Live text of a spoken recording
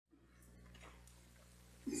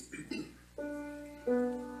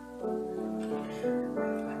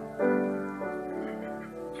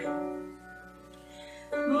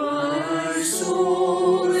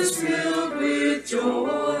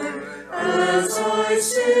As I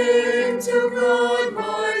sing to God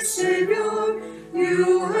my Savior,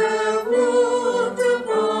 you have looked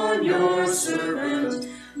upon your servant,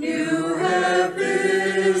 you have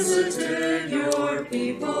visited your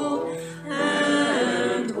people,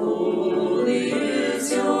 and holy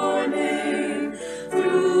is your name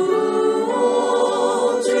through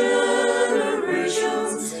all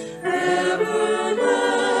generations.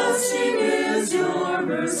 Everlasting is your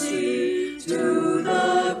mercy to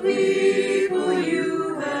the people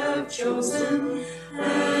you have chosen,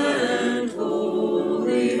 and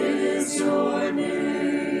holy is your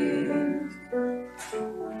name.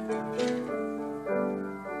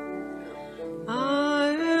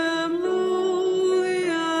 I am lowly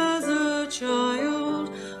as a child,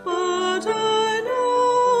 but I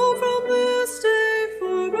know from this day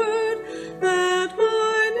forward that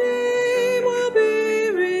my name will be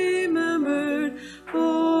remembered,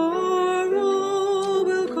 for all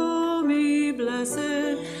will call me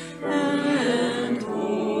blessed, and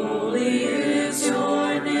holy is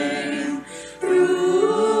your name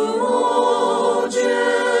through all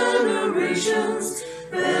generations.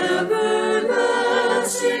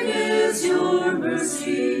 Everlasting is your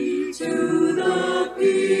mercy to the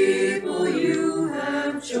people you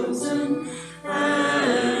have chosen,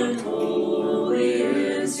 and holy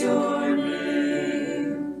is your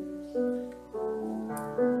name.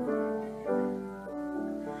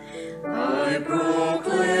 I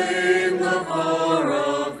proclaim the power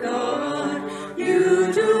of God.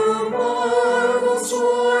 You do marvels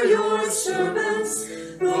for your servants,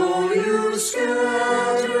 though you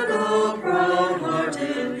scatter the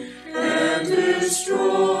proud-hearted and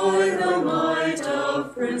destroy the might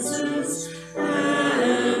of princes,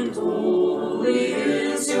 and holy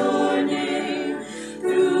is your name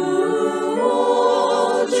through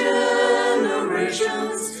all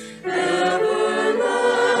generations.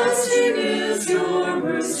 Everlasting is your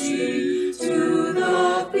mercy to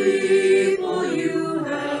the people you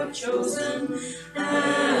have chosen,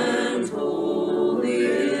 and holy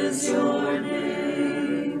is your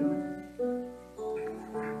name.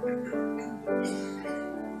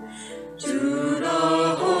 To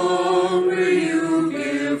the hungry you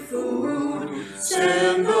give food,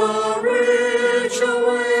 send the rich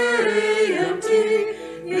away empty.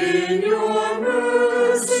 In your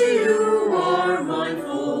mercy you are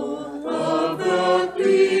mindful of the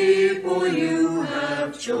people you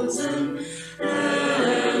have chosen,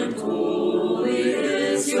 and holy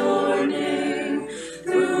is your name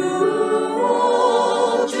through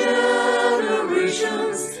all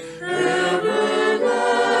generations.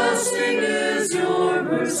 Everlasting is your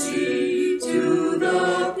mercy to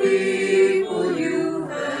the people you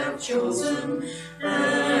have chosen,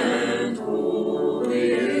 and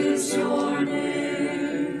holy is your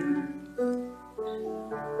name.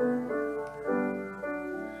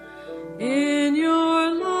 In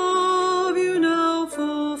your love you now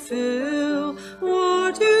fulfill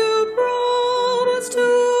what you promised to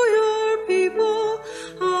your people.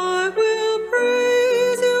 I will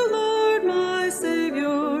praise you, Lord, my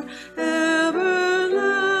Savior.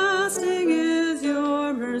 Everlasting is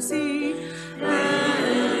your mercy,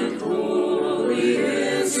 and holy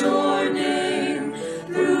is your name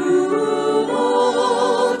through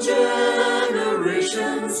all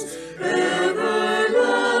generations.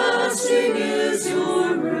 Everlasting is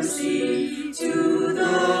your mercy to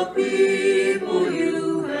the people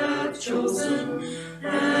you have chosen,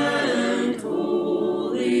 and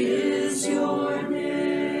holy is your name.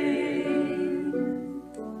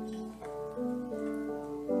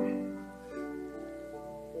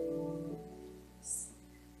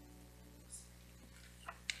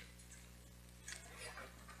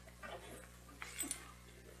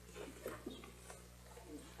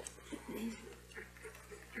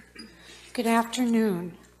 Good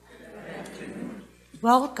afternoon.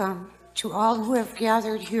 Welcome to all who have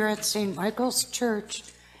gathered here at St. Michael's Church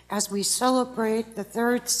as we celebrate the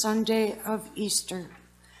third Sunday of Easter.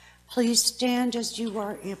 Please stand as you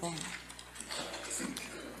are able.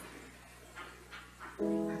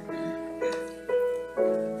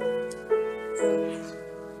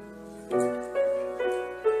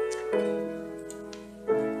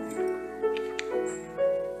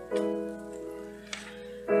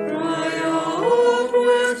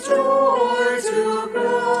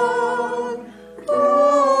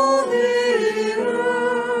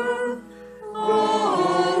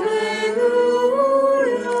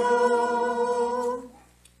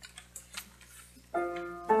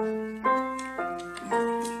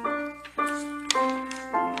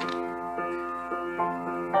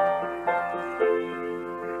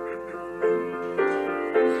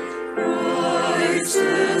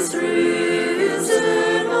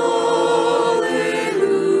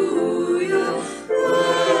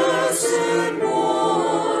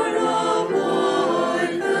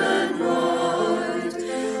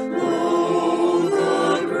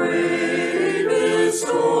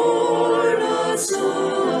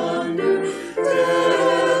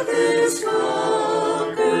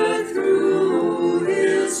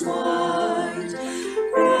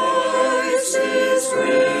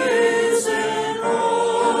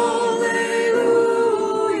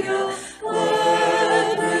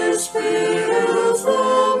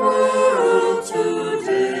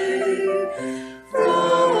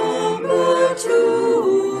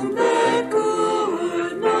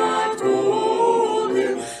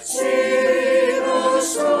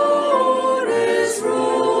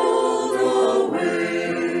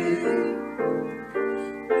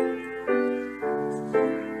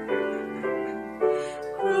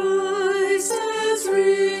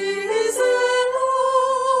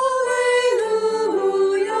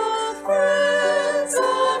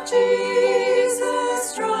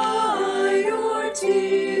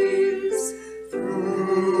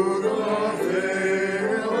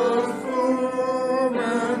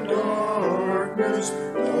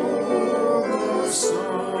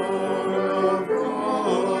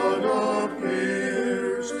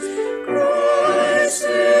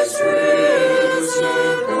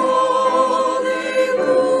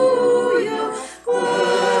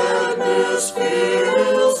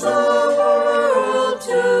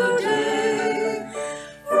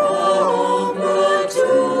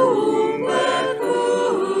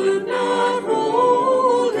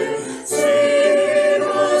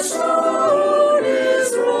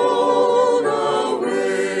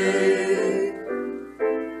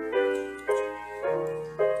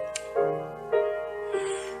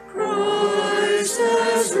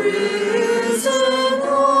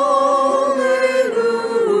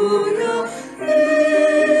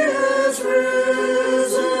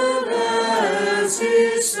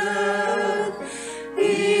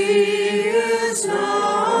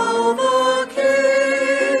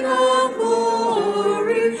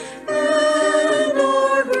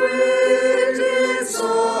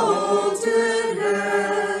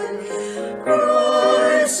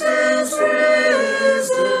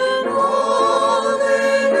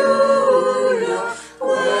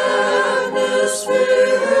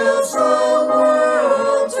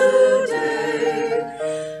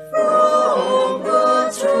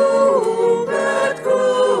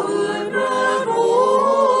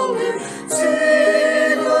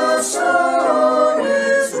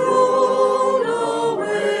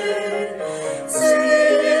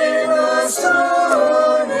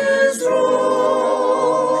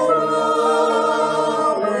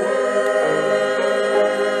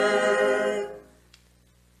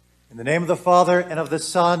 In the name of the Father, and of the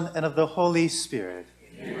Son, and of the Holy Spirit.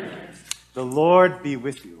 Amen. The Lord be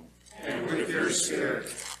with you. And with your spirit.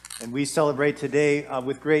 And we celebrate today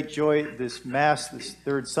with great joy this Mass, this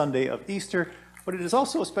third Sunday of Easter, but it is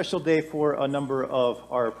also a special day for a number of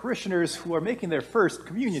our parishioners who are making their first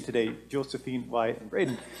communion today, Josephine, Wyatt, and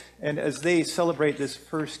Braden. And as they celebrate this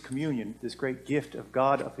first communion, this great gift of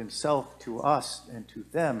God of himself to us and to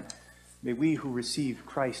them, may we who receive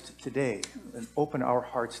Christ today and open our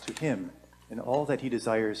hearts to him and all that he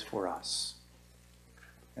desires for us.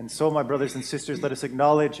 And so, my brothers and sisters, let us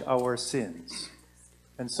acknowledge our sins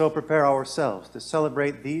and so prepare ourselves to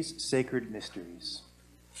celebrate these sacred mysteries.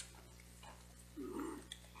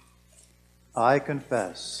 I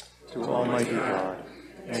confess to Almighty God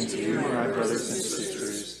and to you, my brothers and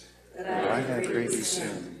sisters, that I have greatly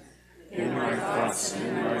sinned in my thoughts and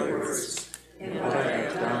in my words, in what I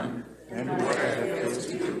have done and what I have failed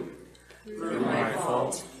to do, through my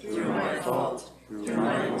fault, through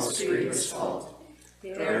my most grievous fault.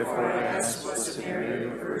 Therefore I ask Blessed Mary, the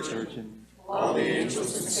Virgin, all the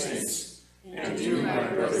angels and saints, and you, my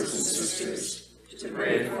brothers and sisters, to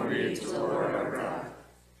pray for me to the Lord our God.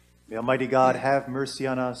 May Almighty God have mercy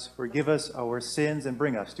on us, forgive us our sins, and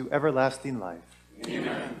bring us to everlasting life.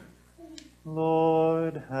 Amen.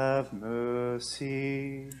 Lord, have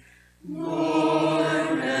mercy.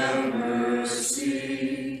 Lord, have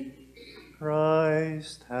mercy.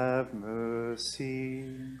 Christ, have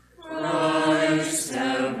mercy. Christ,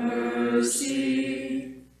 have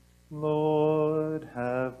mercy. Lord,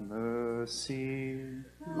 have mercy.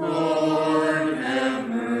 Lord, have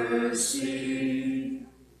mercy.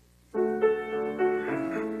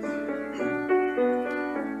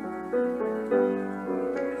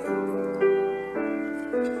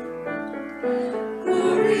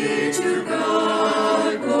 Glory to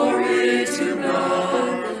God, glory to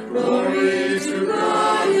God, glory to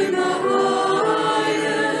God in the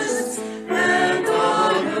highest, and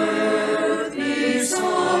on earth,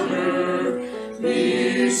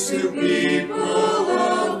 peace to people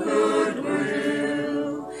of good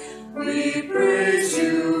will. We praise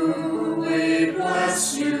you, we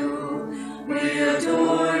bless you, we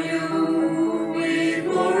adore you, we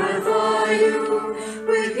glorify you,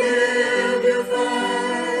 we give you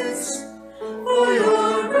thanks for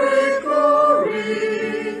your great glory,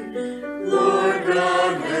 Lord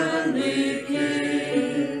God, heavenly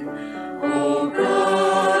King, O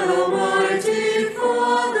God, Almighty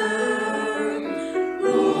Father,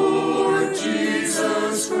 Lord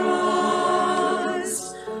Jesus Christ,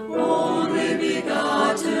 only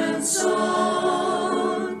begotten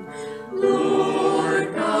Son,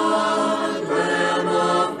 Lord God, Lamb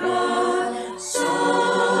of God,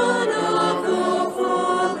 Son of the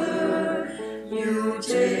Father, you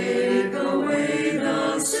take away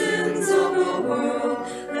the sins of the world,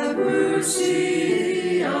 have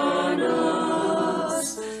mercy on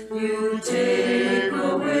us. You take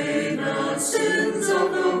away the sins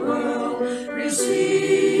of the world,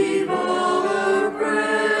 receive our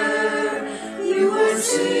prayer. You are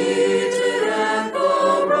seated at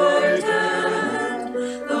the right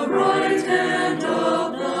hand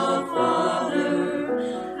of the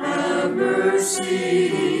Father. Have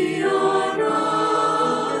mercy on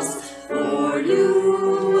us, for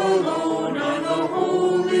you alone are the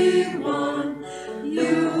Holy One.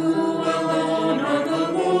 You alone are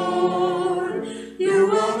the Lord.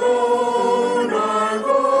 You alone are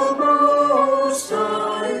the Most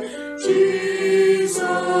High, Jesus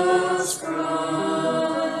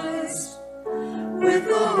Christ. With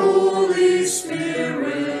the Holy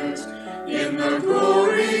Spirit, in the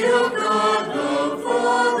glory of God the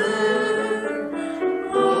Father.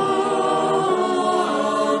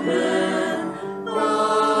 Amen.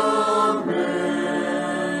 Amen.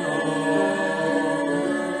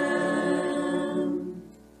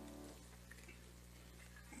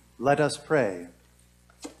 Let us pray.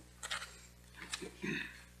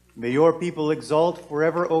 May your people exult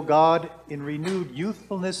forever, O God, in renewed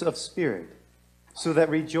youthfulness of spirit, so that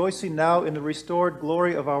rejoicing now in the restored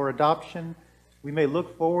glory of our adoption, we may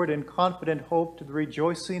look forward in confident hope to the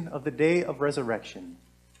rejoicing of the day of resurrection.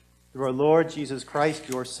 Through our Lord Jesus Christ,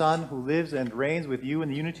 your Son, who lives and reigns with you in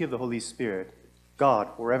the unity of the Holy Spirit, God,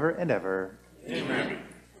 forever and ever. Amen.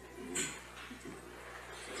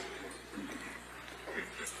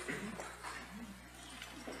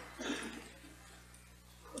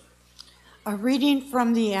 A reading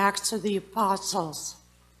from the Acts of the Apostles.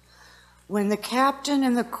 When the captain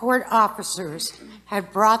and the court officers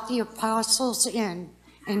had brought the apostles in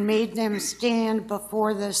and made them stand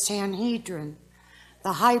before the Sanhedrin,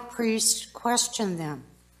 the high priest questioned them.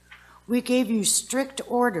 We gave you strict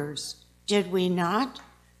orders, did we not,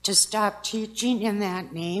 to stop teaching in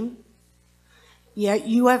that name? Yet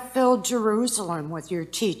you have filled Jerusalem with your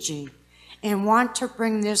teaching and want to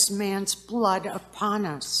bring this man's blood upon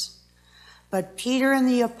us. But Peter and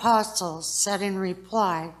the apostles said in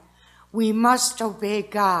reply, we must obey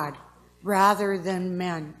God rather than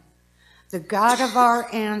men. The God of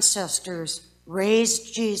our ancestors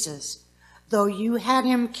raised Jesus, though you had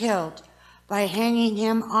him killed by hanging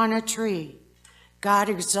him on a tree. God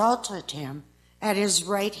exalted him at his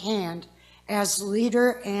right hand as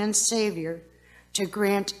leader and savior to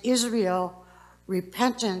grant Israel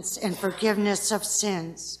repentance and forgiveness of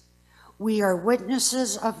sins. We are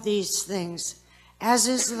witnesses of these things, as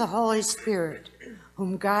is the Holy Spirit,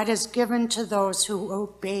 whom God has given to those who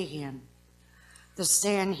obey him. The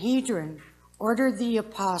Sanhedrin ordered the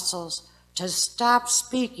apostles to stop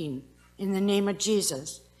speaking in the name of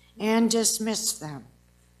Jesus and dismissed them.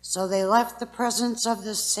 So they left the presence of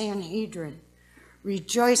the Sanhedrin,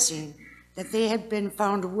 rejoicing that they had been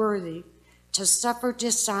found worthy to suffer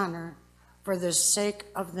dishonor for the sake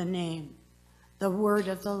of the name. The word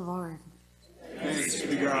of the Lord. Thanks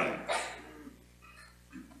be to God.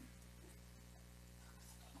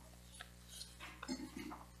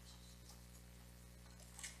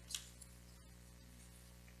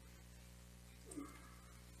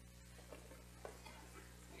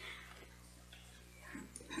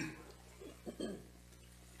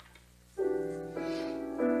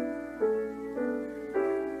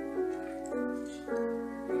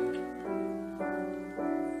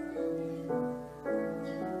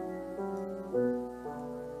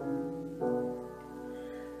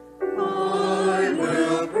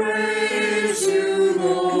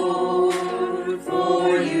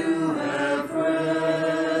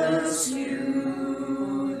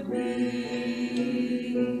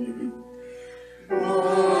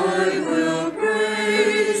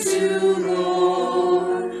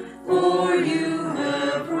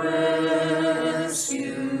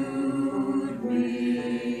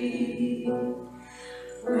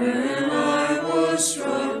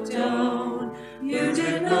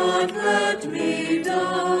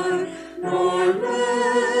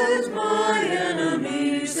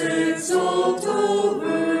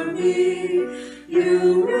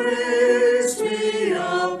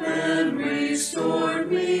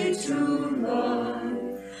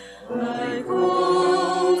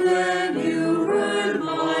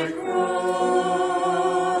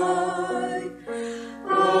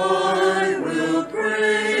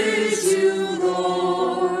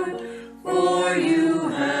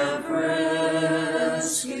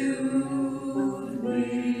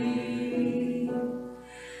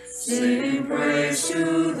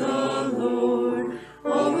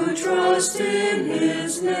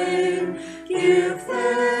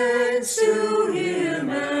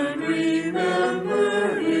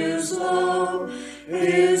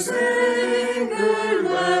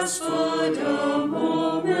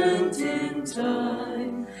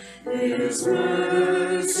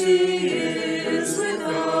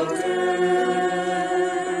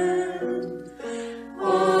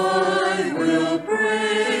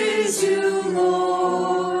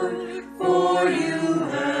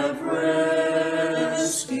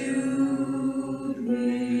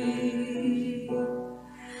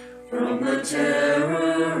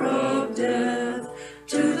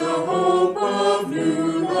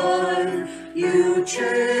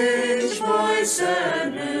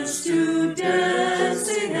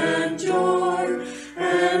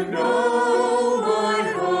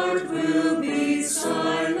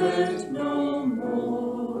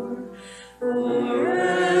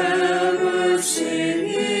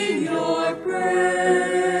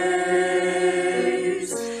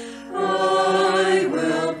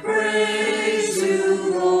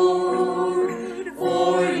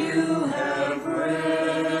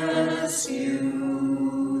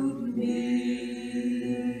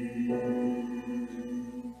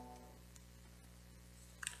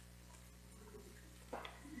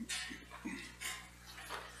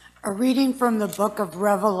 A reading from the book of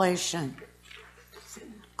Revelation.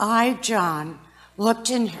 I, John,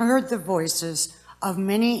 looked and heard the voices of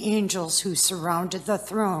many angels who surrounded the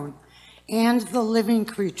throne and the living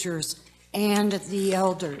creatures and the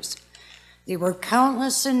elders. They were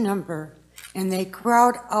countless in number, and they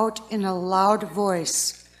cried out in a loud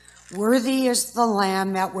voice, "Worthy is the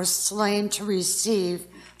Lamb that was slain to receive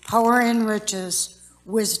power and riches,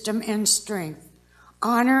 wisdom and strength,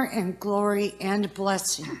 honor and glory and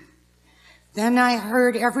blessing." Then I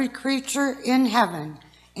heard every creature in heaven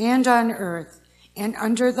and on earth and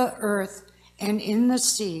under the earth and in the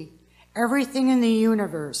sea, everything in the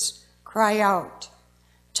universe, cry out,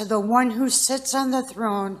 To the one who sits on the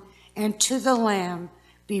throne and to the Lamb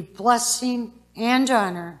be blessing and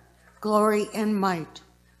honor, glory and might,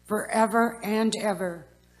 forever and ever.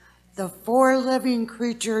 The four living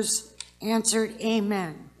creatures answered,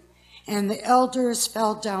 Amen, and the elders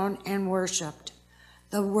fell down and worshiped.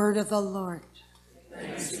 The word of the Lord.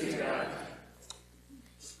 Thanks be to God.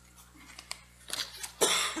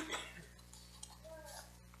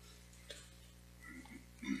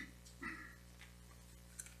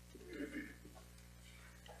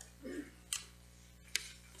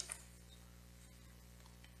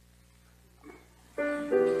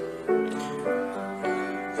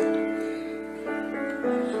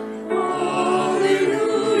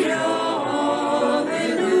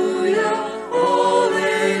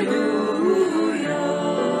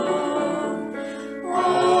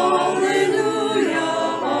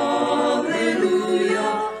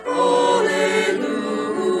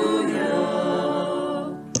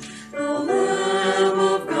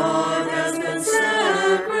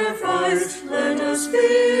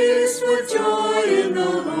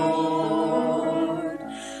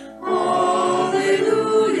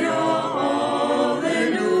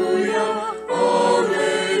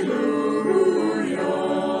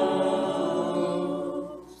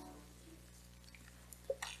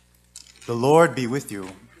 The Lord be with you.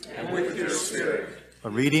 And with your spirit. A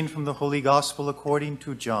reading from the Holy Gospel according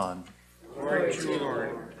to John. Glory to you,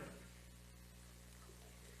 Lord.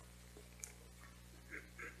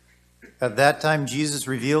 At that time, Jesus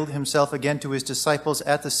revealed himself again to his disciples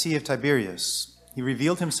at the Sea of Tiberias. He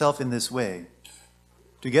revealed himself in this way.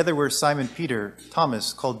 Together were Simon Peter,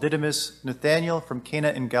 Thomas, called Didymus, Nathanael from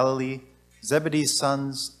Cana in Galilee, Zebedee's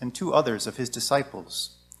sons, and two others of his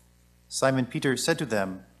disciples. Simon Peter said to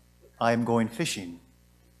them, I am going fishing.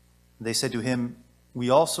 They said to him, We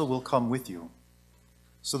also will come with you.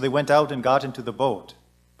 So they went out and got into the boat,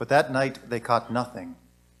 but that night they caught nothing.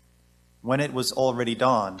 When it was already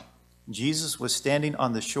dawn, Jesus was standing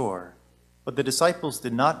on the shore, but the disciples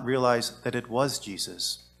did not realize that it was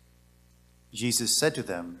Jesus. Jesus said to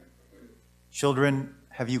them, Children,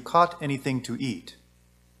 have you caught anything to eat?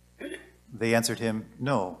 They answered him,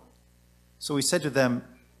 No. So he said to them,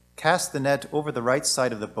 Cast the net over the right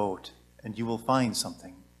side of the boat, and you will find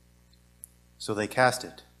something. So they cast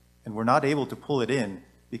it, and were not able to pull it in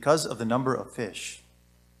because of the number of fish.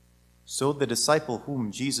 So the disciple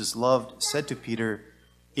whom Jesus loved said to Peter,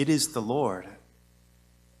 It is the Lord.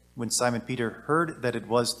 When Simon Peter heard that it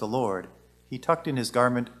was the Lord, he tucked in his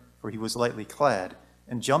garment, for he was lightly clad,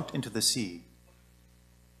 and jumped into the sea.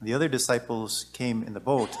 The other disciples came in the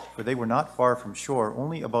boat, for they were not far from shore,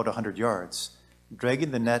 only about 100 yards,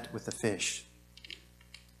 dragging the net with the fish.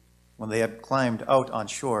 When they had climbed out on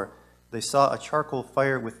shore, they saw a charcoal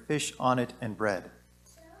fire with fish on it and bread.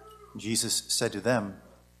 Jesus said to them,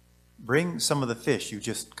 Bring some of the fish you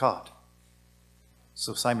just caught.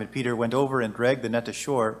 So Simon Peter went over and dragged the net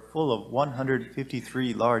ashore, full of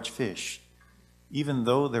 153 large fish. Even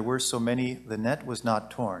though there were so many, the net was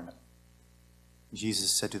not torn.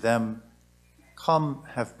 Jesus said to them, Come,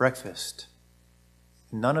 have breakfast.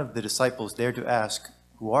 None of the disciples dared to ask,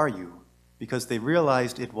 Who are you? Because they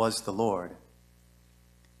realized it was the Lord.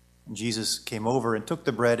 Jesus came over and took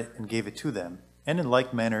the bread and gave it to them, and in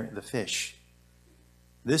like manner the fish.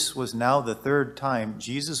 This was now the third time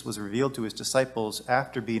Jesus was revealed to his disciples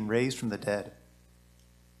after being raised from the dead.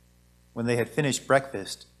 When they had finished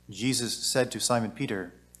breakfast, Jesus said to Simon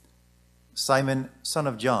Peter, Simon, son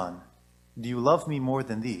of John, do you love me more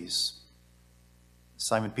than these?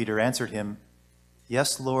 Simon Peter answered him,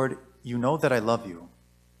 Yes, Lord, you know that I love you.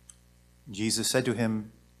 Jesus said to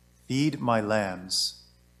him, Feed my lambs.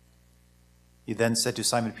 He then said to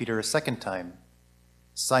Simon Peter a second time,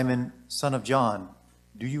 Simon, son of John,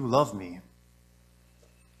 do you love me?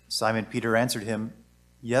 Simon Peter answered him,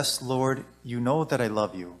 Yes, Lord, you know that I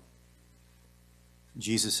love you.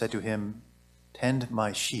 Jesus said to him, Tend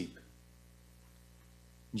my sheep.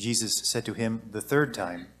 Jesus said to him the third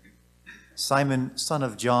time, Simon, son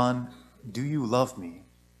of John, do you love me?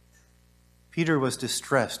 Peter was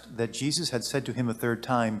distressed that Jesus had said to him a third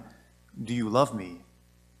time, Do you love me?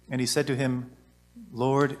 And he said to him,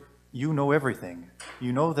 Lord, you know everything.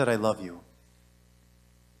 You know that I love you.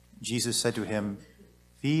 Jesus said to him,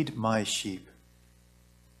 Feed my sheep.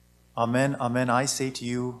 Amen, amen, I say to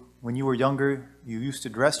you, when you were younger, you used to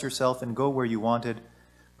dress yourself and go where you wanted,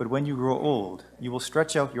 but when you grow old, you will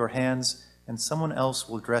stretch out your hands, and someone else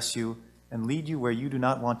will dress you and lead you where you do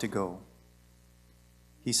not want to go.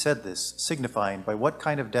 He said this, signifying by what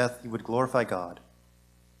kind of death he would glorify God.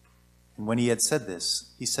 And when he had said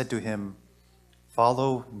this, he said to him,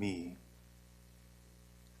 Follow me.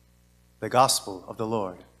 The Gospel of the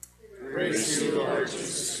Lord. Praise to you, Lord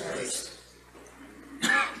Jesus Christ.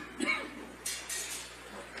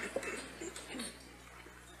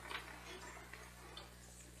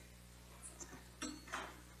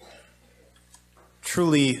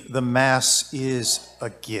 Truly, the Mass is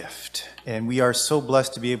a gift, and we are so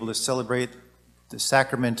blessed to be able to celebrate the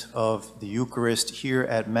sacrament of the Eucharist here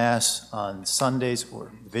at Mass on Sundays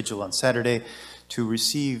or Vigil on Saturday, to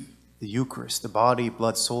receive the Eucharist, the body,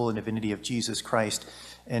 blood, soul, and divinity of Jesus Christ,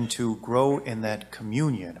 and to grow in that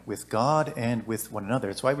communion with God and with one another.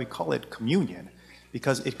 It's why we call it communion,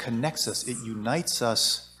 because it connects us, it unites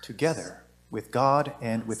us together with God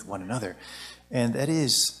and with one another. And that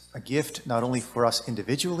is a gift not only for us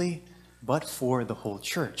individually, but for the whole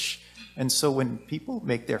church. And so when people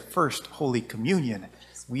make their first Holy Communion,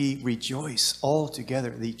 we rejoice all together.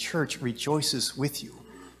 The church rejoices with you,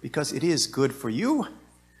 because it is good for you,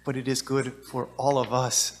 but it is good for all of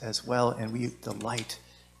us as well, and we delight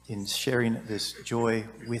in sharing this joy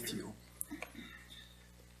with you.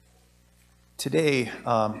 Today,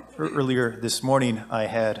 earlier this morning, I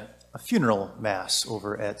had a funeral mass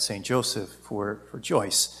over at St. Joseph for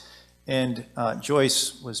Joyce. And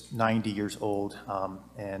Joyce was 90 years old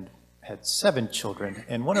and had 7 children.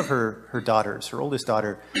 And one of her daughters, her oldest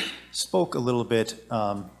daughter, spoke a little bit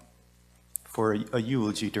for a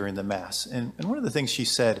eulogy during the Mass. And one of the things she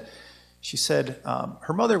said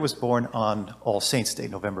her mother was born on All Saints' Day,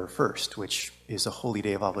 November 1st, which is a holy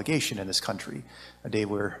day of obligation in this country, a day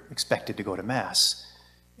we're expected to go to Mass.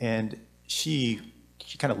 And she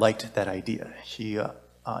kind of liked that idea. She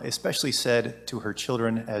especially said to her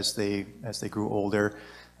children as they grew older,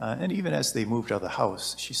 and even as they moved out of the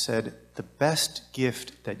house, she said, "The best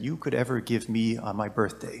gift that you could ever give me on my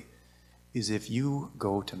birthday is if you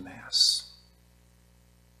go to Mass.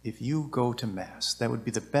 If you go to Mass, that would be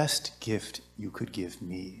the best gift you could give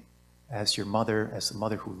me as your mother, as a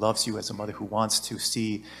mother who loves you, as a mother who wants to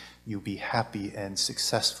see you be happy and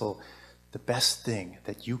successful. The best thing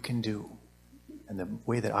that you can do, and the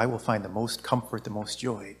way that I will find the most comfort, the most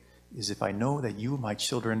joy, is if I know that you, my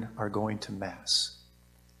children, are going to Mass."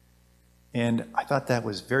 And I thought that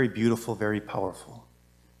was very beautiful, very powerful,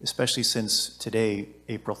 especially since today,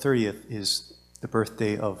 April 30th, is the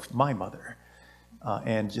birthday of my mother.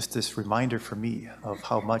 And just this reminder for me of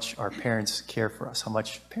how much our parents care for us, how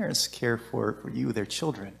much parents care for you, their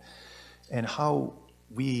children, and how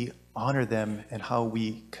we honor them and how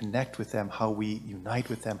we connect with them, how we unite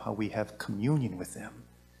with them, how we have communion with them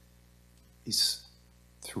is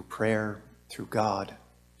through prayer, through God,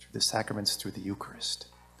 through the sacraments, through the Eucharist.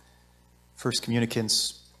 First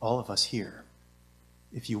communicants, all of us here,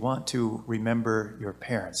 if you want to remember your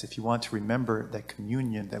parents, if you want to remember that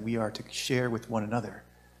communion that we are to share with one another,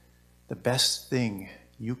 the best thing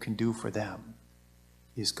you can do for them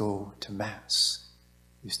is go to Mass,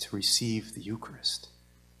 is to receive the Eucharist,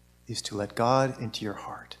 is to let God into your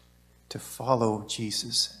heart, to follow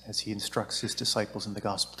Jesus as he instructs his disciples in the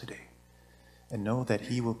gospel today, and know that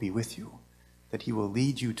he will be with you, that he will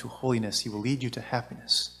lead you to holiness, he will lead you to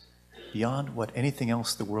happiness beyond what anything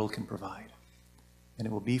else the world can provide. And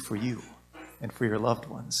it will be for you and for your loved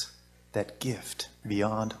ones that gift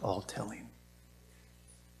beyond all telling.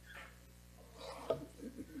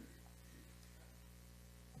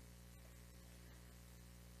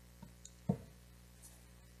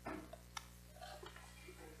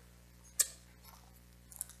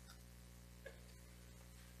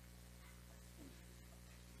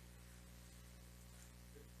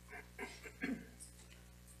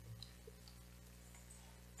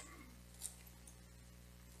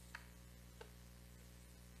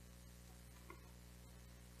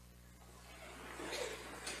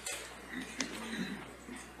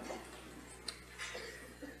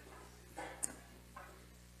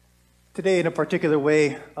 Today, in a particular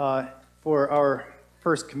way, for our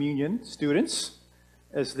First Communion students,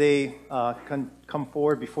 as they come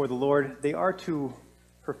forward before the Lord, they are to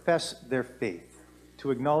profess their faith,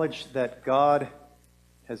 to acknowledge that God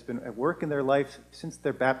has been at work in their life since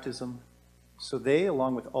their baptism, so they,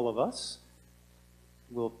 along with all of us,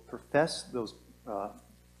 will profess those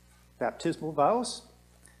baptismal vows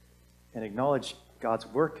and acknowledge God's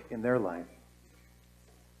work in their life.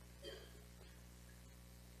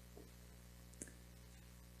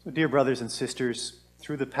 So, dear brothers and sisters,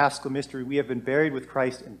 through the Paschal mystery, we have been buried with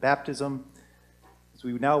Christ in baptism. As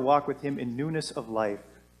we now walk with him in newness of life,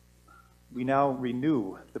 we now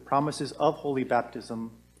renew the promises of holy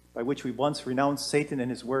baptism, by which we once renounced Satan and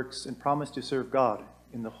his works and promised to serve God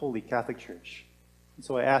in the Holy Catholic Church. And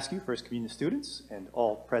so I ask you, First Communion students and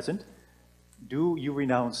all present, do you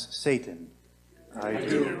renounce Satan? I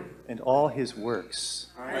do. And all his works?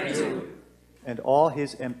 I do. And all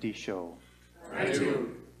his empty show? I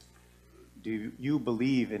do. Do you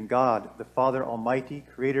believe in God, the Father Almighty,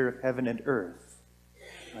 creator of heaven and earth?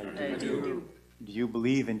 I do. Do you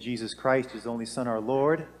believe in Jesus Christ, his only Son, our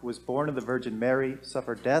Lord, who was born of the Virgin Mary,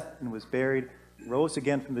 suffered death and was buried, rose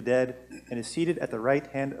again from the dead, and is seated at the right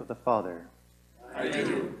hand of the Father? I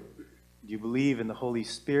do. Do you believe in the Holy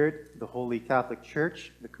Spirit, the Holy Catholic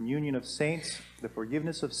Church, the communion of saints, the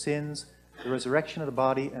forgiveness of sins, the resurrection of the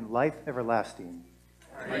body, and life everlasting?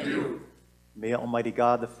 I do. May Almighty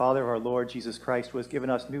God, the Father of our Lord Jesus Christ, who has given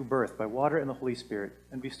us new birth by water and the Holy Spirit,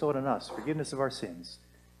 and bestowed on us forgiveness of our sins,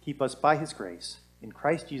 keep us by his grace, in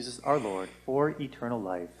Christ Jesus our Lord, for eternal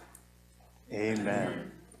life.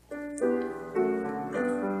 Amen.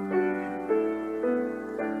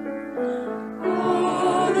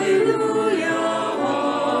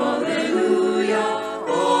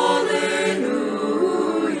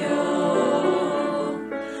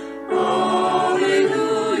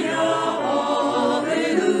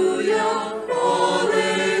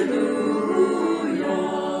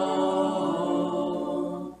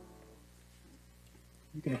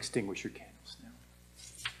 You can extinguish your candles now.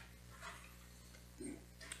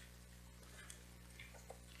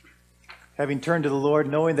 Having turned to the Lord,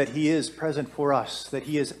 knowing that he is present for us, that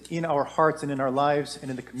he is in our hearts and in our lives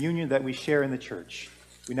and in the communion that we share in the church,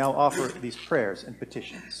 we now offer these prayers and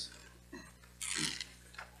petitions.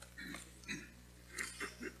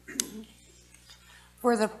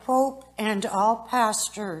 For the Pope and all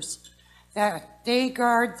pastors, that they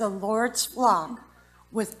guard the Lord's flock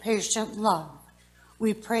with patient love,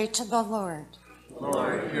 we pray to the Lord.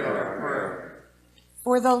 Lord, hear our prayer.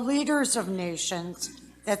 For the leaders of nations,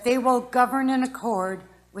 that they will govern in accord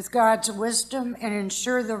with God's wisdom and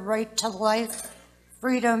ensure the right to life,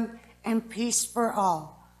 freedom, and peace for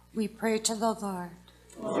all, we pray to the Lord.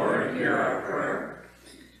 Lord, hear our prayer.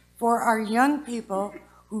 For our young people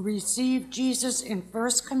who receive Jesus in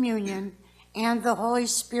First Communion and the Holy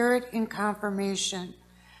Spirit in confirmation,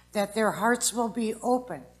 that their hearts will be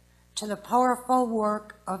open to the powerful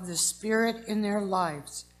work of the Spirit in their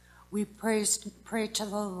lives, we pray to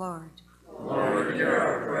the Lord. Lord, hear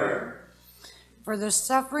our prayer. For the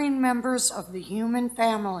suffering members of the human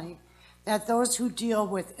family, that those who deal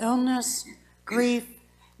with illness, grief,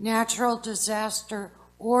 natural disaster,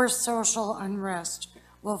 or social unrest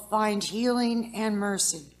will find healing and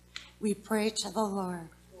mercy, we pray to the Lord.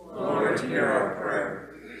 Lord, hear our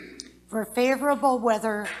prayer. For favorable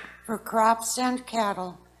weather for crops and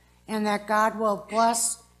cattle, and that God will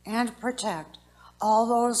bless and protect all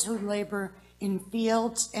those who labor in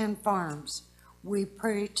fields and farms, we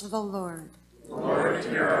pray to the Lord. Lord,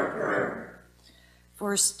 hear our prayer.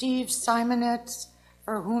 For Steve Simonitz,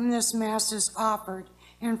 for whom this Mass is offered,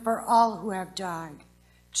 and for all who have died,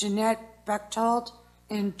 Jeanette Bechtold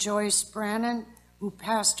and Joyce Brannon, who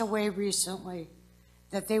passed away recently,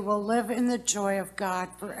 that they will live in the joy of God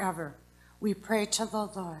forever, we pray to the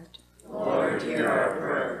Lord. Lord, hear our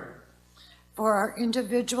prayer. For our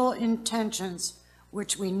individual intentions,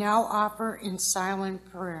 which we now offer in silent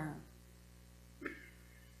prayer.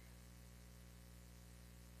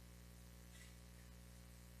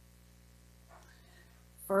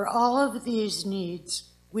 For all of these needs,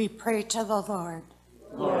 we pray to the Lord.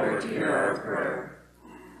 Lord, hear our prayer.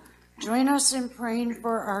 Join us in praying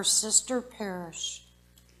for our sister parish.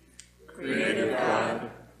 Creator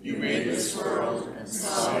God, you made this world and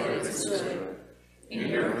saw that it was good. In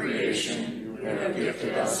your creation, you have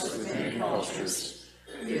gifted us with many cultures.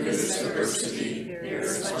 In this diversity, there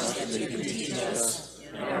is much that you can teach us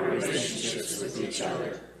in our relationships with each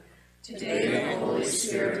other. Today, the Holy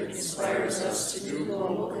Spirit inspires us to do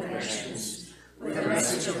global connections with a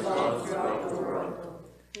message of love throughout the world.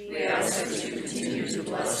 We ask that you continue to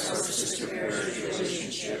bless our sister parish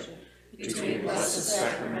relationship between Blessed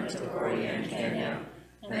Sacrament of Gordy and Kenya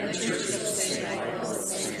and the churches of St. Michael and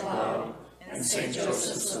St. Cloud and St.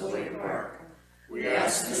 Joseph's of Wake Park. We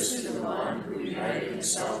ask this through the one who united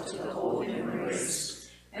himself to the whole human race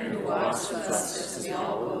and who walks with us as we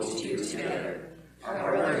all go to you together,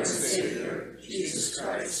 our Lord and Savior, Jesus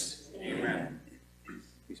Christ. Amen.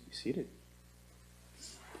 Please be seated.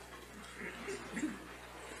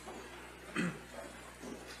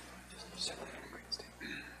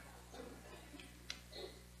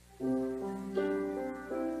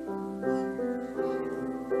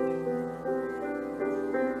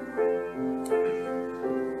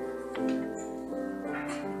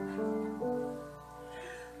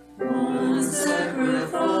 One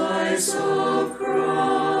sacrifice of Christ,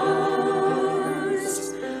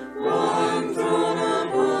 one throne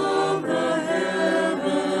above the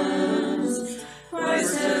heavens,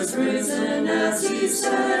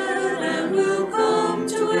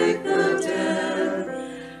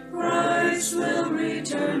 Christ will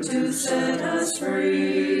return to set us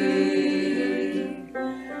free.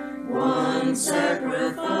 One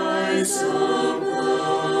sacrifice of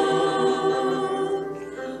love,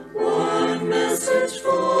 one message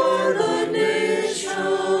for the nations.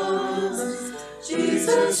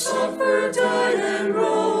 Jesus suffered, died, and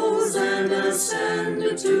rose, and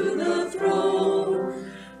ascended to the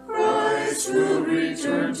throne. Christ will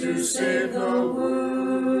return to save the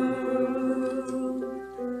world.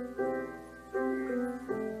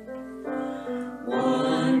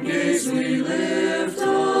 One gaze we lift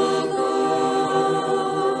above,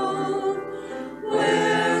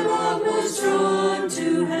 where love was drawn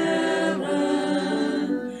to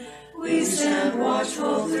heaven. We stand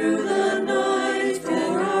watchful through the night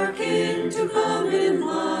for our King to come in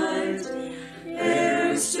light,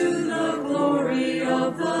 heirs to the glory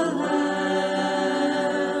of the Lamb.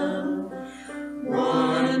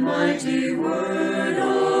 One mighty word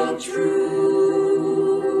of truth,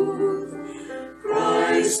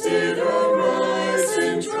 Christ did arise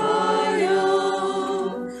in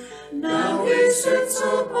triumph. Now he sits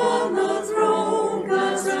upon the throne,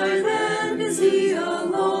 God's right hand is he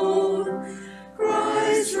alone.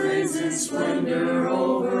 Christ reigns in splendor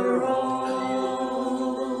over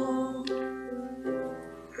all.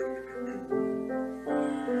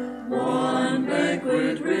 One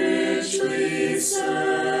banquet richly set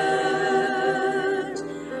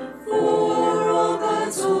for all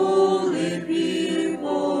God's holy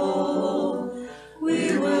people.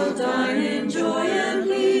 We will dine in joy and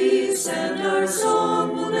peace, and our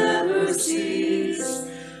song will never cease,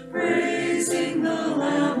 praising the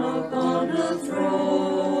Lamb upon the throne.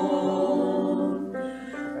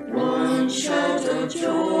 One shout of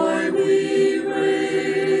joy we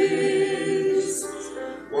raise,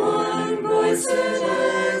 one voice in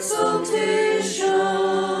exaltation,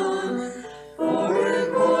 for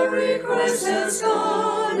in glory Christ has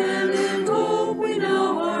gone, and in hope we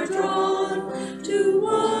now are drawn to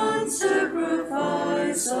one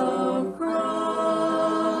sacrifice of Christ,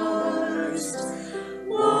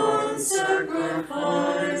 one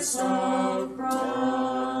sacrifice of Christ.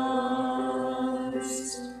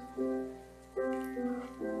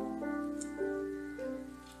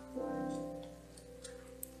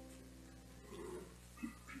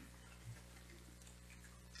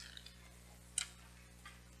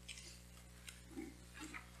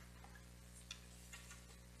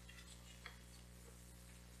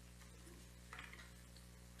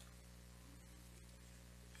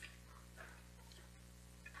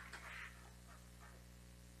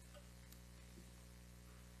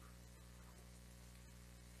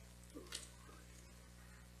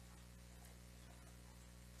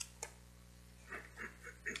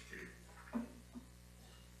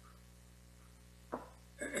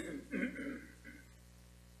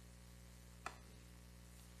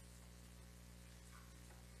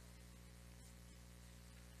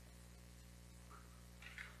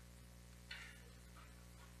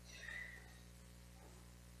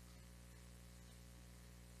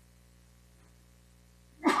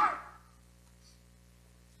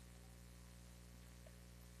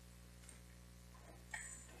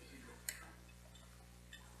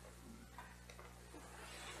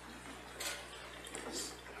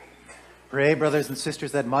 Pray, brothers and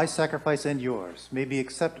sisters, that my sacrifice and yours may be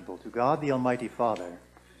acceptable to God the Almighty Father.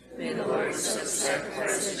 May the Lord accept the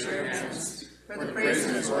sacrifice at your hands, for the praise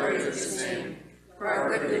and glory of his name, for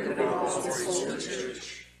our good and of all his holy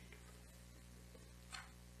church.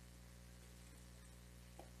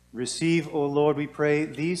 Receive, O Lord, we pray,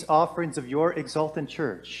 these offerings of your exultant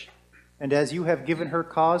church, and as you have given her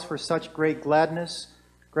cause for such great gladness,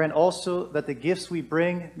 grant also that the gifts we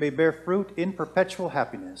bring may bear fruit in perpetual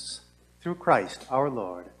happiness. Through Christ our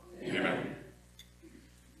Lord. Amen.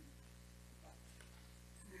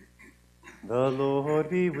 The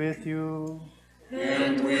Lord be with you.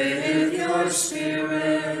 And with your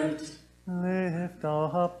spirit. Lift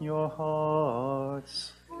up your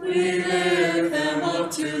hearts. We lift them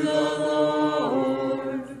up to the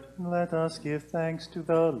Lord. Let us give thanks to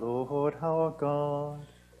the Lord our God.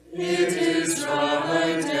 It is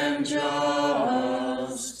right and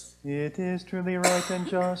just. It is truly right and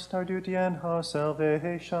just, our duty and our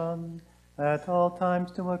salvation, at all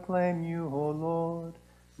times to acclaim you, O Lord,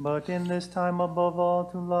 but in this time above all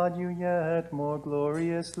to laud you yet more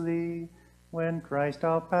gloriously, when Christ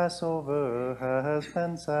our Passover has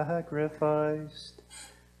been sacrificed.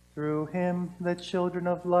 Through him the children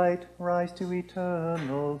of light rise to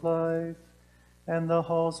eternal life, and the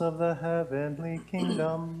halls of the heavenly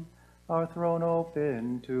kingdom are thrown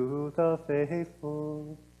open to the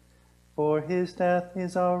faithful. For his death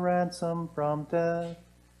is our ransom from death,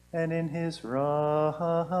 and in his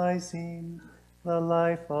rising the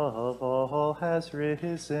life of all has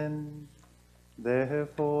risen.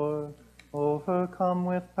 Therefore, overcome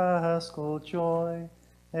with paschal joy,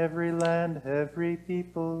 every land, every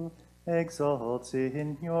people exalts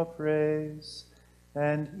in your praise,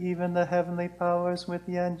 and even the heavenly powers with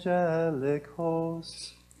the angelic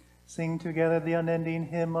hosts sing together the unending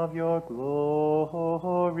hymn of your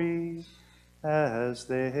glory as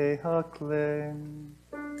they acclaim.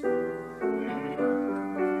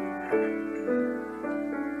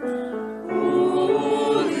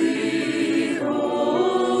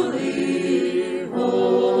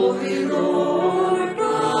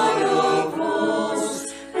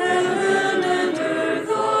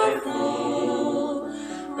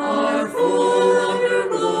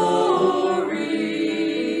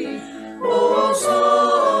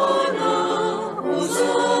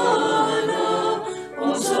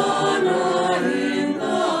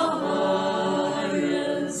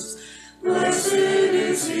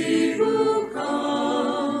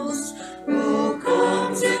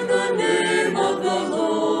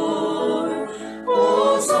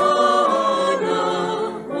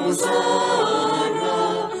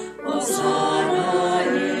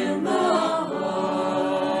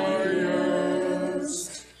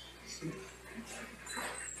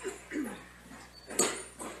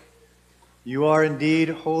 You are indeed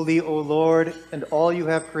holy, O Lord, and all you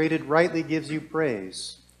have created rightly gives you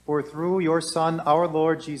praise. For through your Son, our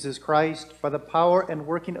Lord Jesus Christ, by the power and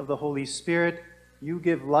working of the Holy Spirit, you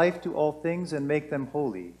give life to all things and make them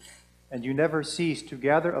holy. And you never cease to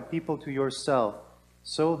gather a people to yourself,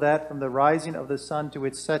 so that from the rising of the sun to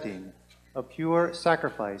its setting, a pure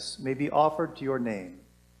sacrifice may be offered to your name.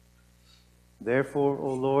 Therefore,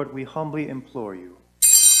 O Lord, we humbly implore you,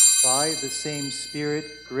 by the same Spirit,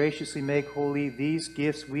 graciously make holy these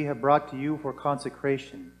gifts we have brought to you for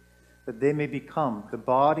consecration, that they may become the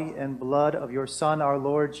body and blood of your Son, our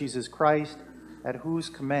Lord Jesus Christ, at whose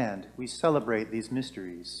command we celebrate these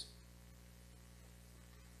mysteries.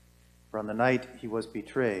 For on the night he was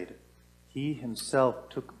betrayed, he himself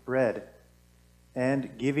took bread,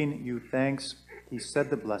 and giving you thanks, he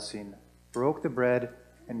said the blessing, broke the bread,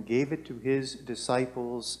 and gave it to his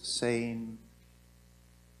disciples, saying,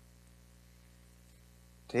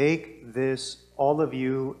 "Take this, all of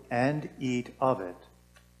you, and eat of it,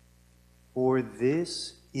 for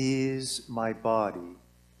this is my body,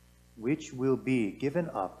 which will be given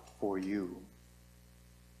up for you."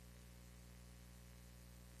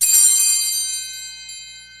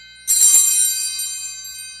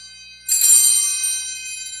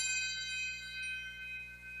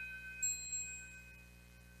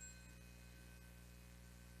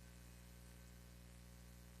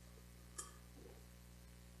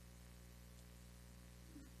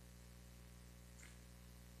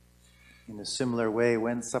 In a similar way,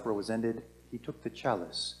 when supper was ended, he took the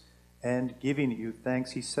chalice, and giving you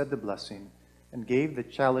thanks, he said the blessing, and gave the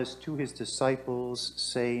chalice to his disciples,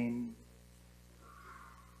 saying,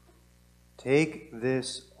 "Take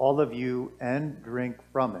this, all of you, and drink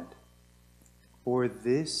from it, for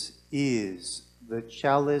this is the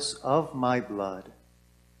chalice of my blood,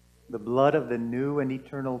 the blood of the new and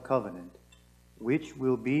eternal covenant, which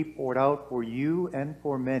will be poured out for you and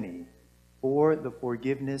for many, for the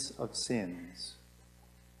forgiveness of sins.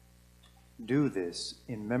 Do this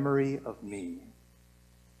in memory of me."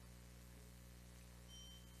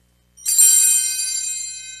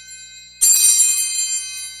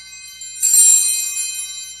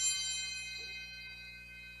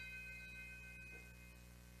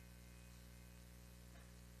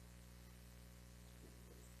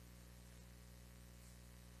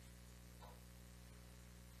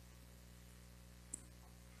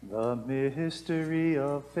 The mystery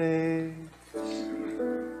of faith.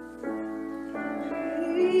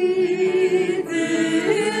 Eat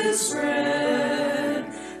this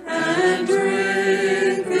bread and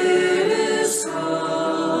drink this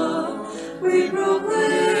cup. We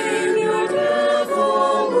proclaim your death,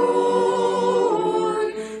 O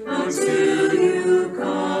Lord, until you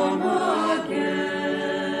come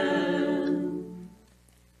again.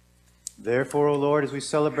 Therefore, O Lord, as we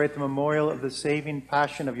celebrate the memorial of the saving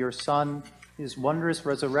passion of your Son, his wondrous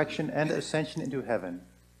resurrection and ascension into heaven,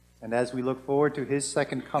 and as we look forward to his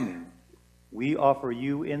second coming, we offer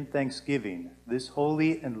you in thanksgiving this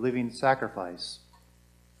holy and living sacrifice.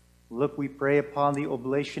 Look, we pray, upon the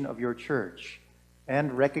oblation of your church,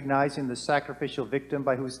 and recognizing the sacrificial victim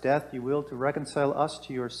by whose death you will to reconcile us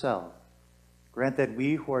to yourself. Grant that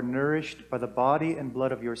we who are nourished by the body and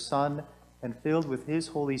blood of your Son and filled with his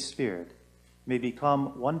Holy Spirit may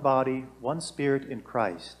become one body, one spirit in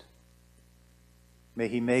Christ. May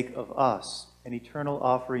he make of us an eternal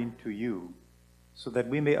offering to you, so that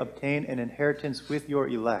we may obtain an inheritance with your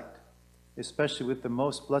elect, especially with the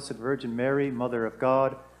most blessed Virgin Mary, Mother of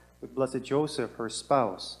God, with blessed Joseph, her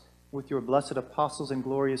spouse, with your blessed apostles and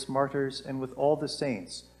glorious martyrs, and with all the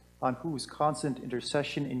saints, on whose constant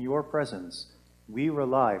intercession in your presence we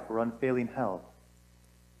rely for unfailing help.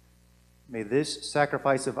 May this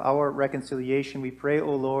sacrifice of our reconciliation, we pray,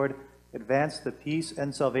 O Lord, advance the peace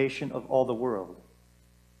and salvation of all the world.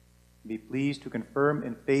 Be pleased to confirm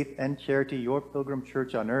in faith and charity your pilgrim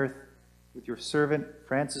church on earth, with your servant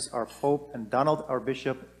Francis our Pope and Donald our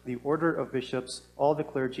Bishop, the order of bishops, all the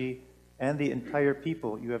clergy, and the entire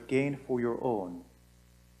people you have gained for your own.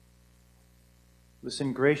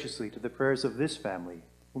 Listen graciously to the prayers of this family,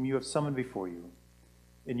 whom you have summoned before you.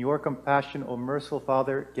 In your compassion, O merciful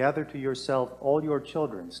Father, gather to yourself all your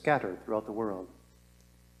children scattered throughout the world.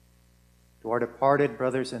 To our departed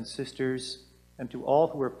brothers and sisters, and to all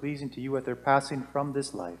who are pleasing to you at their passing from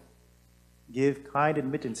this life, give kind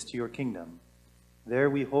admittance to your kingdom. There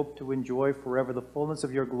we hope to enjoy forever the fullness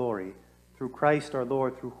of your glory, through Christ our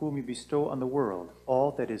Lord, through whom you bestow on the world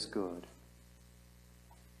all that is good.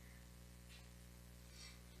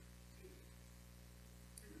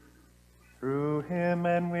 Through him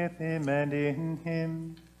and with him and in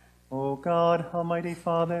him, O God, Almighty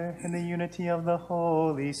Father, in the unity of the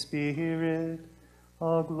Holy Spirit,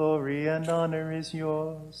 all glory and honor is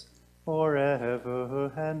yours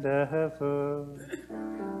forever and ever.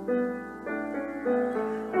 Amen,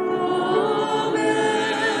 amen,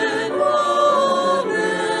 amen.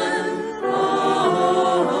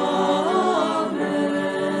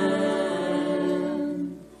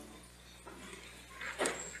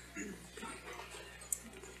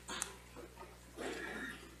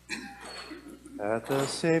 At the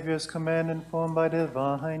Savior's command, informed by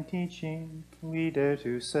divine teaching, we dare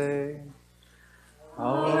to say,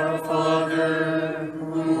 Our Father,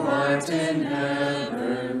 who art in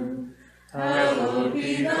heaven, hallowed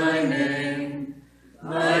be thy name.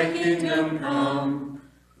 Thy kingdom come,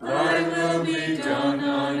 thy will be done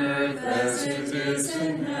on earth as it is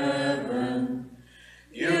in heaven.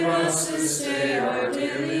 Give us this day our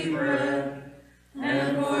daily bread,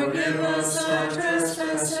 and forgive us our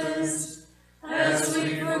trespasses, as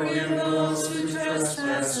we forgive those who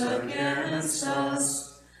trespass against us.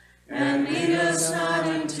 And lead us not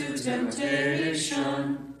into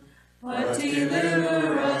temptation, but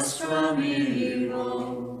deliver us from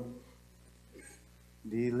evil.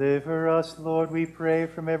 Deliver us, Lord, we pray,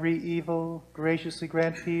 from every evil. Graciously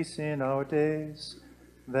grant peace in our days,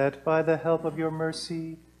 that by the help of your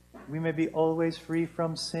mercy we may be always free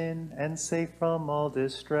from sin and safe from all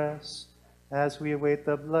distress, as we await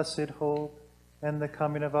the blessed hope and the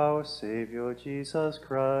coming of our Savior Jesus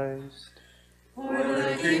Christ. For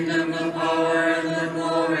the kingdom, the power, and the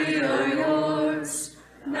glory are yours,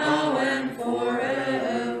 now and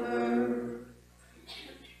forever.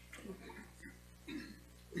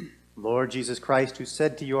 Lord Jesus Christ, who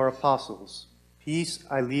said to your apostles, "Peace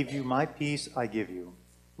I leave you, my peace I give you,"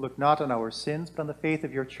 look not on our sins, but on the faith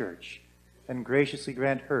of your church, and graciously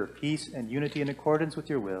grant her peace and unity in accordance with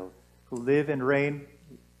your will, who live and reign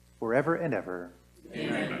forever and ever.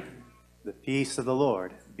 Amen. The peace of the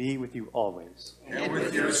Lord be with you always. And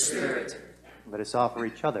with your spirit. Let us offer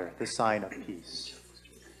each other the sign of peace.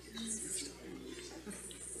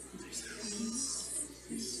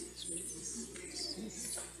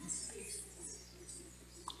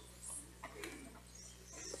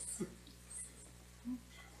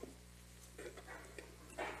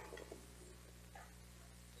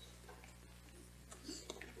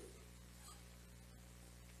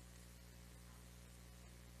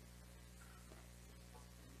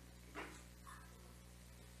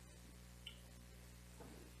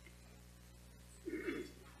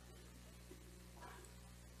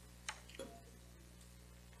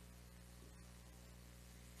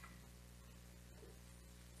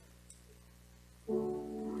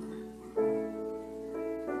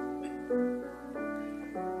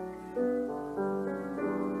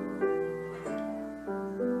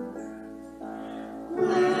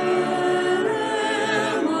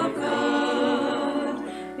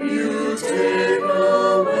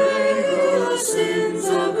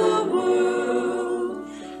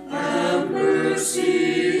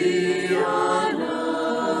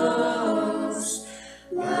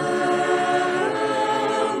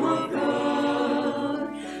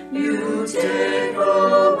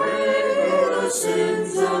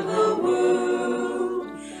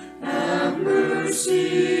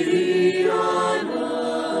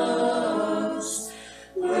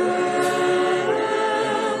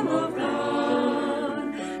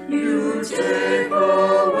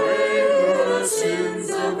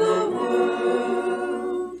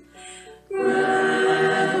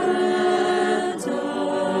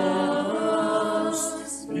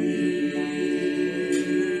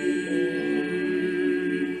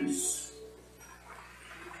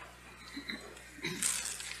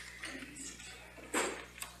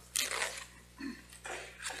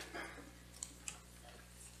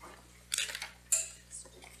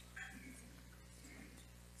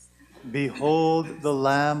 Behold the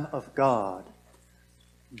Lamb of God.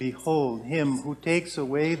 Behold him who takes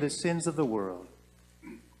away the sins of the world.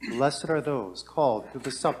 Blessed are those called to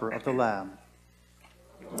the supper of the Lamb.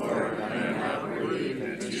 Lord, I am not worthy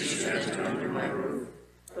that you should enter under my roof,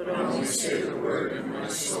 but only say the word, and my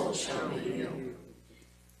soul shall be healed.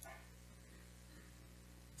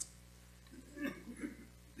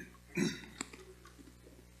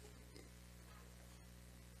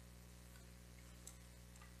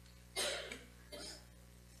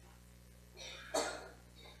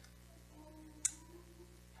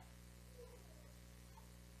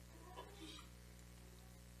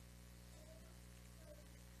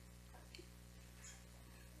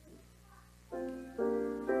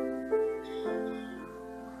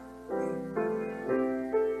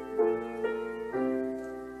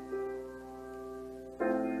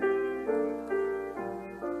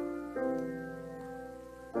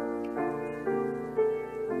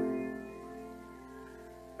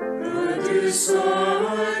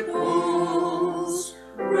 Disciples,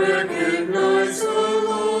 recognize the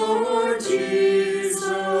Lord Jesus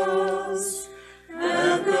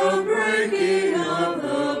at the breaking of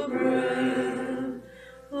the bread.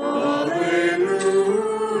 Alleluia.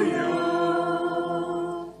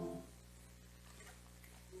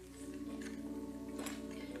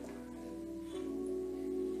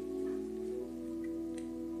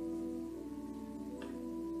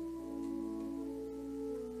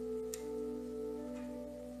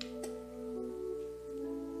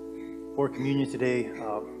 For communion today,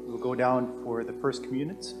 we'll go down for the first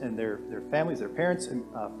communions and their families, their parents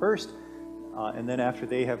first, and then after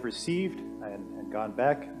they have received and gone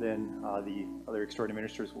back, then the other extraordinary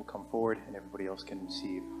ministers will come forward and everybody else can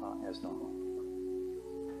receive as normal.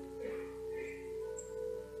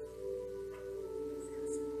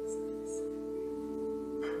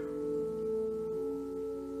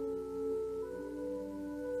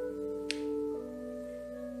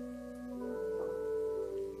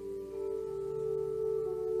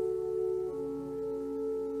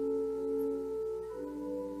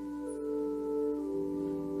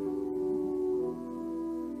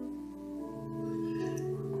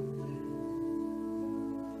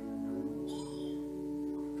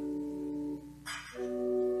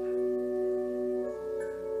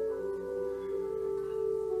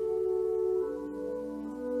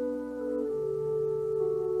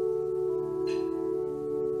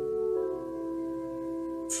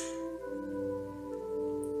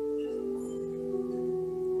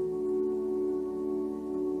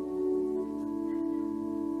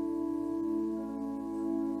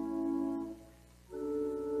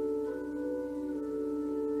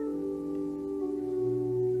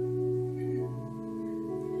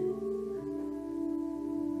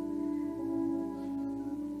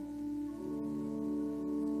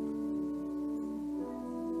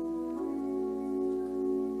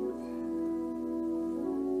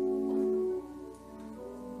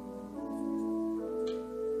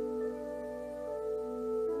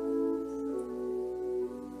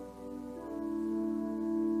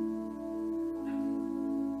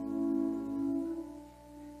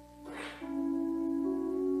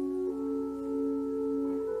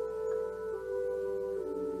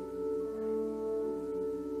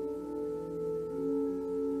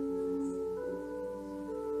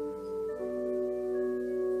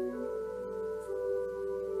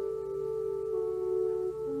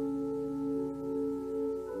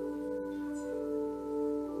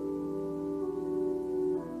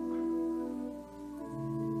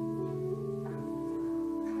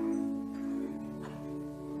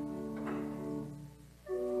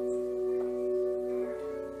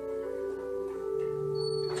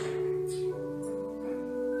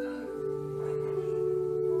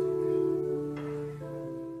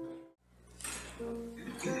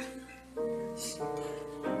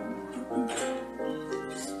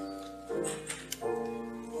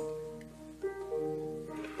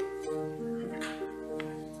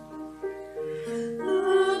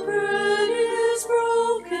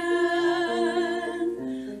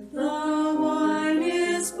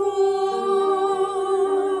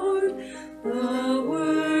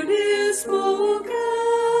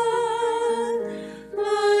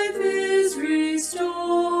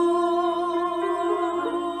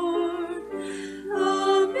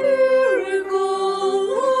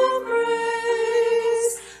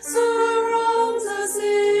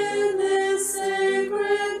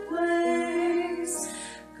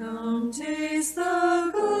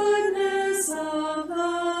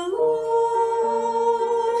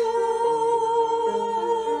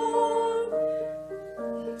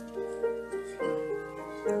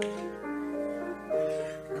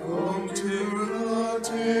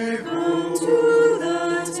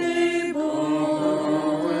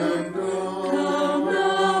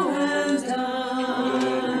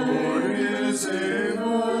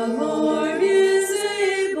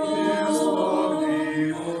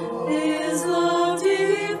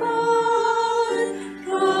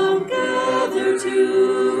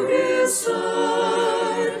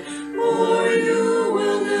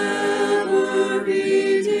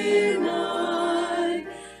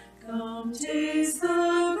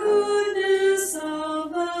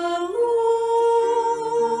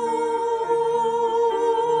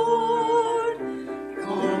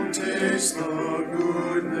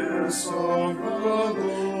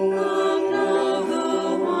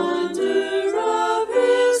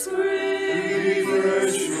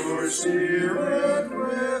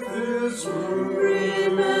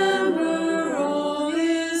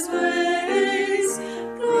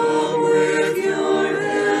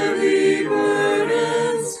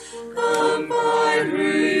 find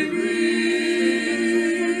release.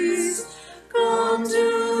 Come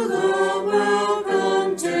to the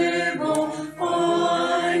welcome table,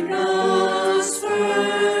 find God's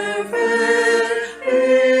perfect peace.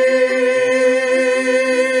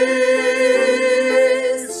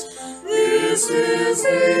 This is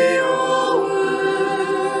the hour,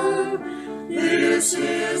 this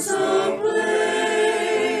is the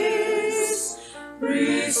place.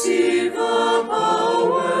 Receive the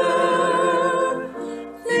power,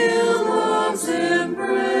 feel love's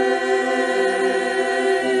embrace.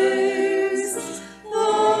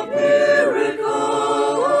 The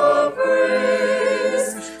miracle of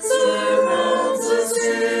grace surrounds us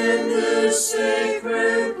in this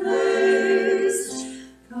sacred place.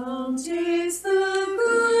 Come taste the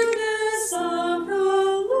goodness of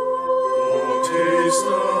the Lord. Taste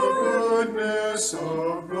the goodness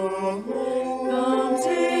of the Lord. Come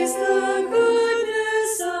taste the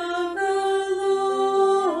goodness of the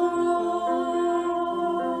Lord.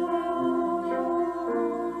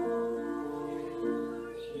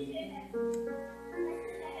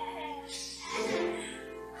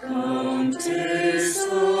 Come taste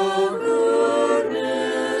the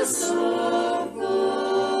goodness of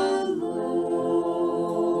the Lord.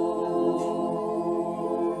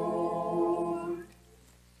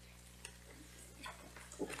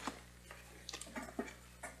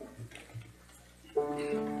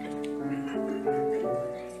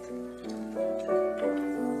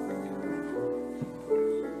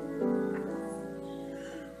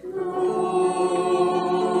 Lord,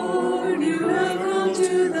 you have come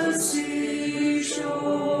to the seashore,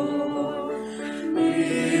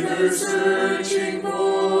 neither searching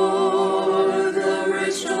for the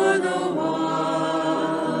rich nor the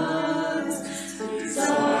wise,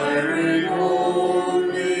 desiring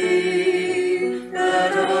only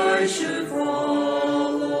that I should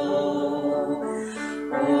follow.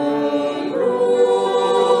 Oh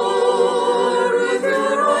Lord, with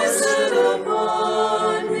your eyes set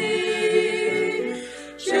upon me,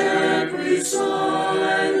 gently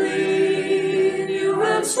smiling, you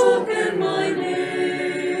have spoken my name.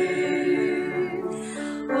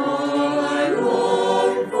 All I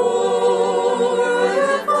long for, I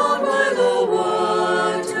have found by the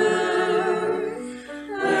water.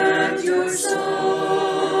 At your side,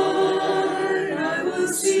 I will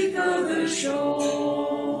seek other shores.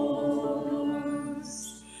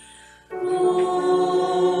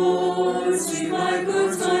 Lord, see my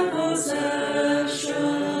goods, my possessions.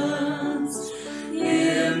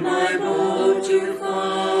 In my boat you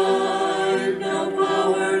find no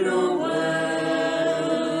power, no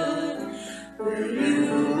wealth. Will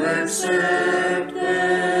you accept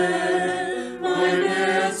then my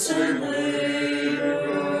nets and labor?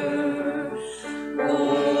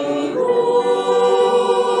 Oh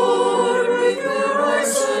Lord, with your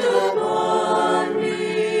eyes set upon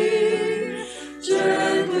me,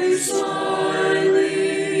 gently smiling,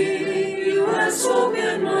 you have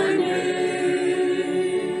spoken my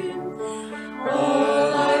name.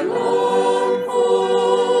 All I long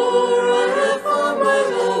for, I have found by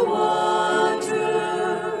the water.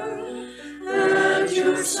 At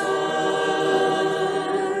your side,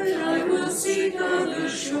 I will seek other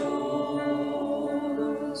shores.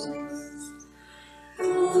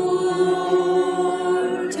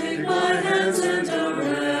 Lord, take my hands and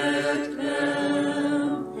direct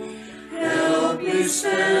them. Help me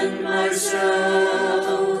spend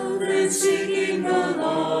myself in seeking the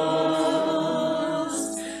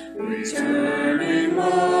lost, returning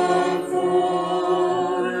love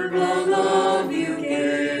for the love you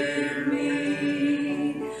gave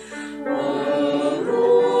me. Oh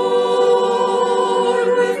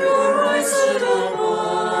Lord, with your eyes set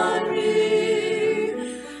upon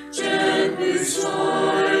me, gently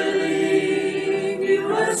smiling, you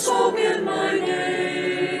have spoken my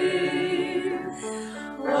name.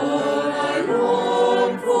 All I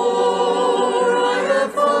long for, I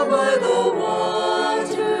have found by the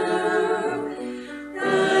water.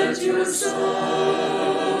 At your side,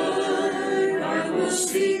 I will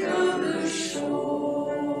seek other shores.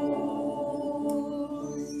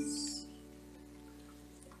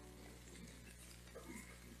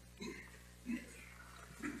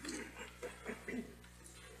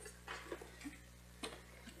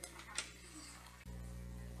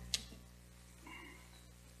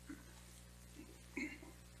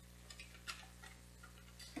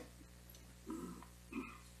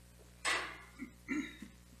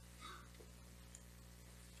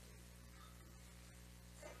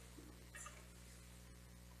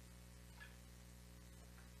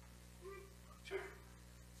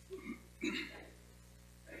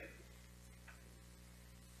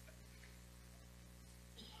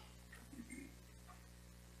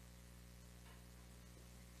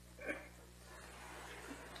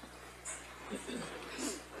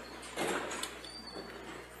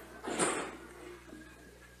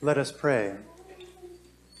 Let us pray.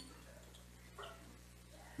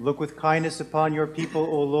 Look with kindness upon your people,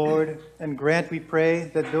 O Lord, and grant, we pray,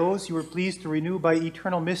 that those you were pleased to renew by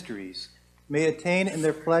eternal mysteries may attain in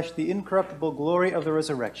their flesh the incorruptible glory of the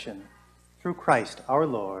resurrection. Through Christ our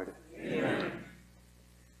Lord. Amen.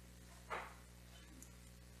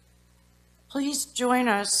 Please join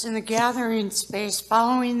us in the gathering space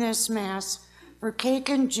following this Mass for cake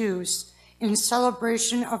and juice in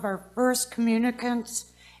celebration of our first communicants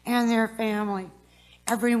and their family.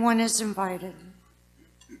 Everyone is invited.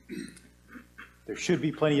 There should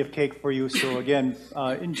be plenty of cake for you, so again,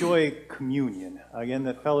 enjoy communion. Again,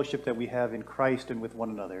 the fellowship that we have in Christ and with one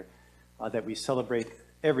another, that we celebrate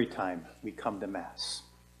every time we come to Mass.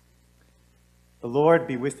 The Lord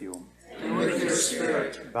be with you. And with your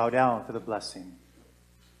spirit. Bow down for the blessing.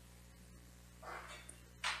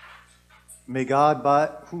 May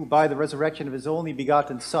God, who by the resurrection of his only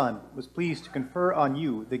begotten Son was pleased to confer on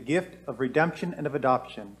you the gift of redemption and of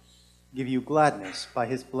adoption, give you gladness by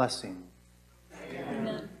his blessing.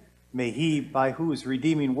 Amen. May he, by whose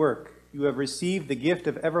redeeming work you have received the gift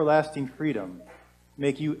of everlasting freedom,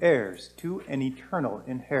 make you heirs to an eternal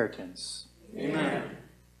inheritance. Amen.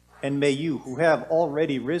 And may you, who have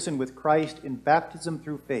already risen with Christ in baptism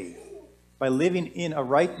through faith, by living in a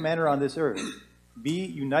right manner on this earth, be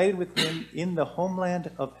united with him in the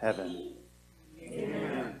homeland of heaven.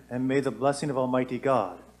 Amen. And may the blessing of Almighty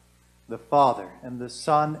God, the Father, and the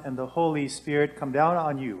Son, and the Holy Spirit come down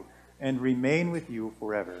on you and remain with you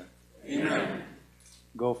forever. Amen.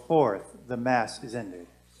 Go forth, the Mass is ended.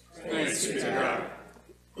 Thanks be to God.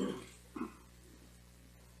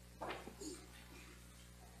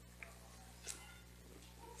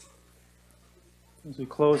 As we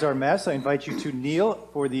close our Mass, I invite you to kneel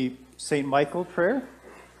for the St. Michael prayer.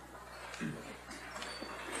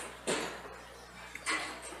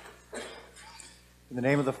 In the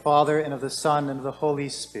name of the Father, and of the Son, and of the Holy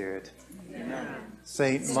Spirit. Amen.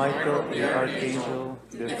 Saint Michael, the Archangel,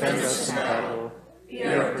 defend us in battle. Be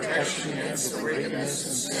our protection against the wickedness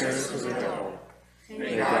and snares of the devil.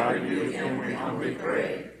 May God rebuke him, we humbly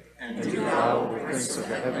pray. And do thou, O Prince of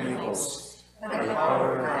the heavenly host, By the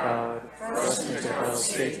power of God, thrust into hell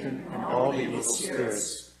Satan and all the evil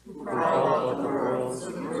spirits who prowl about the world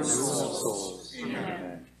for the ruin of souls.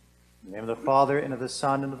 Amen. In the name of the Father, and of the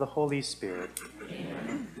Son, and of the Holy Spirit.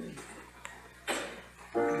 Amen.